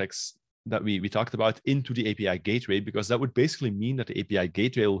authorization checks that we talked about into the API gateway, because that would basically mean that the API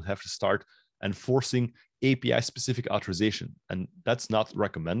gateway will have to start enforcing API-specific authorization. And that's not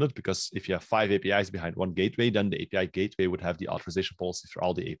recommended, because if you have 5 APIs behind one gateway, then the API gateway would have the authorization policy for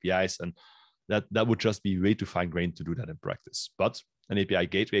all the APIs. And that would just be way too fine-grained to do that in practice. But an API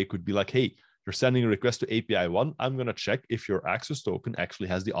gateway could be like, hey, you're sending a request to API 1. I'm going to check if your access token actually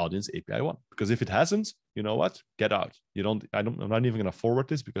has the audience API 1. Because if it hasn't, you know what? Get out. I'm not even going to forward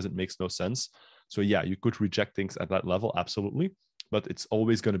this because it makes no sense. So yeah, you could reject things at that level, absolutely. But it's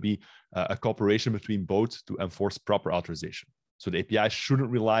always going to be a cooperation between both to enforce proper authorization. So the API shouldn't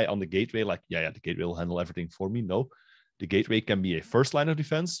rely on the gateway like, yeah, the gateway will handle everything for me. No, the gateway can be a first line of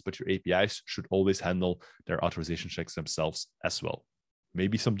defense, but your APIs should always handle their authorization checks themselves as well.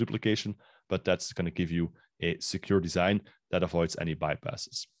 Maybe some duplication, but that's going to give you a secure design that avoids any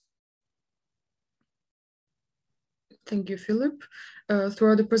bypasses. Thank you, Philippe.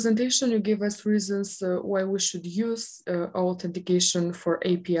 Throughout the presentation, you gave us reasons why we should use authentication for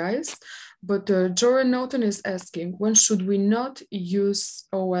APIs. But Joran Norton is asking, when should we not use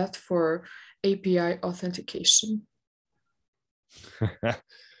OAuth for API authentication?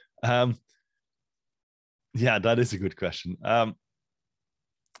 Yeah, that is a good question.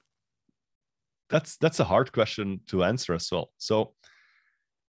 That's a hard question to answer as well. So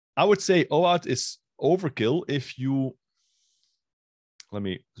I would say OAuth is overkill if you, let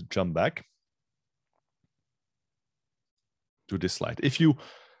me jump back to this slide. If you,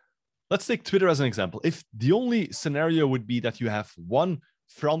 let's take Twitter as an example. If the only scenario would be that you have one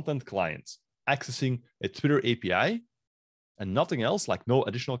front-end client accessing a Twitter API and nothing else, like no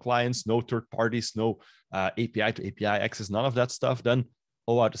additional clients, no third parties, no API to API access, none of that stuff, then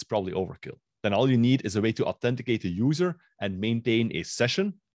OAuth is probably overkill. Then all you need is a way to authenticate a user and maintain a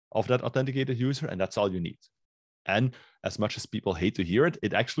session of that authenticated user, and that's all you need. And as much as people hate to hear it,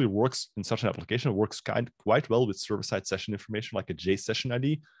 it actually works in such an application. It works quite well with server-side session information like a JSession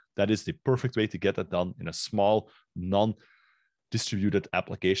ID. That is the perfect way to get that done in a small, non-distributed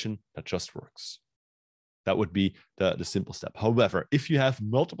application that just works. That would be the simple step. However, if you have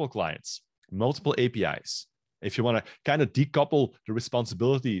multiple clients, multiple APIs, if you want to kind of decouple the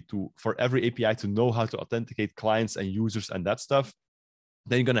responsibility for every API to know how to authenticate clients and users and that stuff,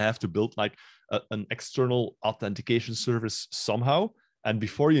 then you're going to have to build like an external authentication service somehow. And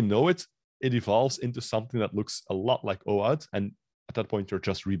before you know it, it evolves into something that looks a lot like OAuth. And at that point, you're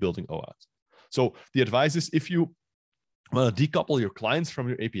just rebuilding OAuth. So the advice is, if you want to decouple your clients from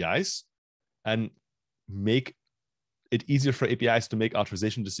your APIs and make it easier for APIs to make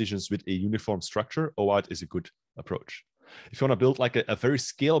authorization decisions with a uniform structure, OAuth is a good approach. If you want to build like a very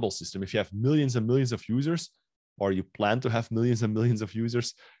scalable system, if you have millions and millions of users, or you plan to have millions and millions of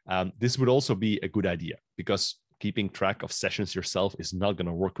users, this would also be a good idea, because keeping track of sessions yourself is not going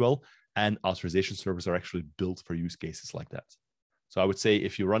to work well. And authorization servers are actually built for use cases like that. So I would say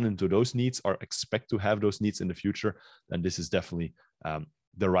if you run into those needs or expect to have those needs in the future, then this is definitely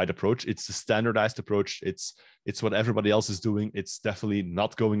the right approach. It's a standardized approach. It's what everybody else is doing. It's definitely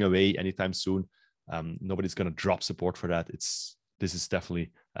not going away anytime soon. Nobody's going to drop support for that. This is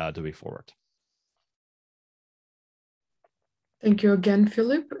definitely the way forward. Thank you again,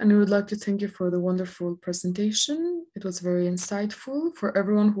 Philippe, and we would like to thank you for the wonderful presentation. It was very insightful. For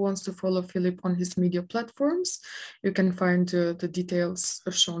everyone who wants to follow Philippe on his media platforms, you can find the details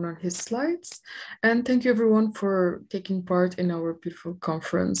shown on his slides. And thank you everyone for taking part in our beautiful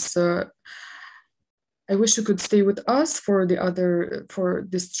conference. I wish you could stay with us for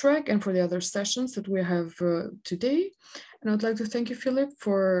this track and for the other sessions that we have today. And I'd like to thank you, Philippe,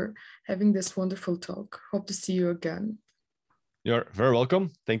 for having this wonderful talk. Hope to see you again. You're very welcome.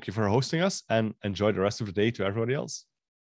 Thank you for hosting us, and enjoy the rest of the day to everybody else.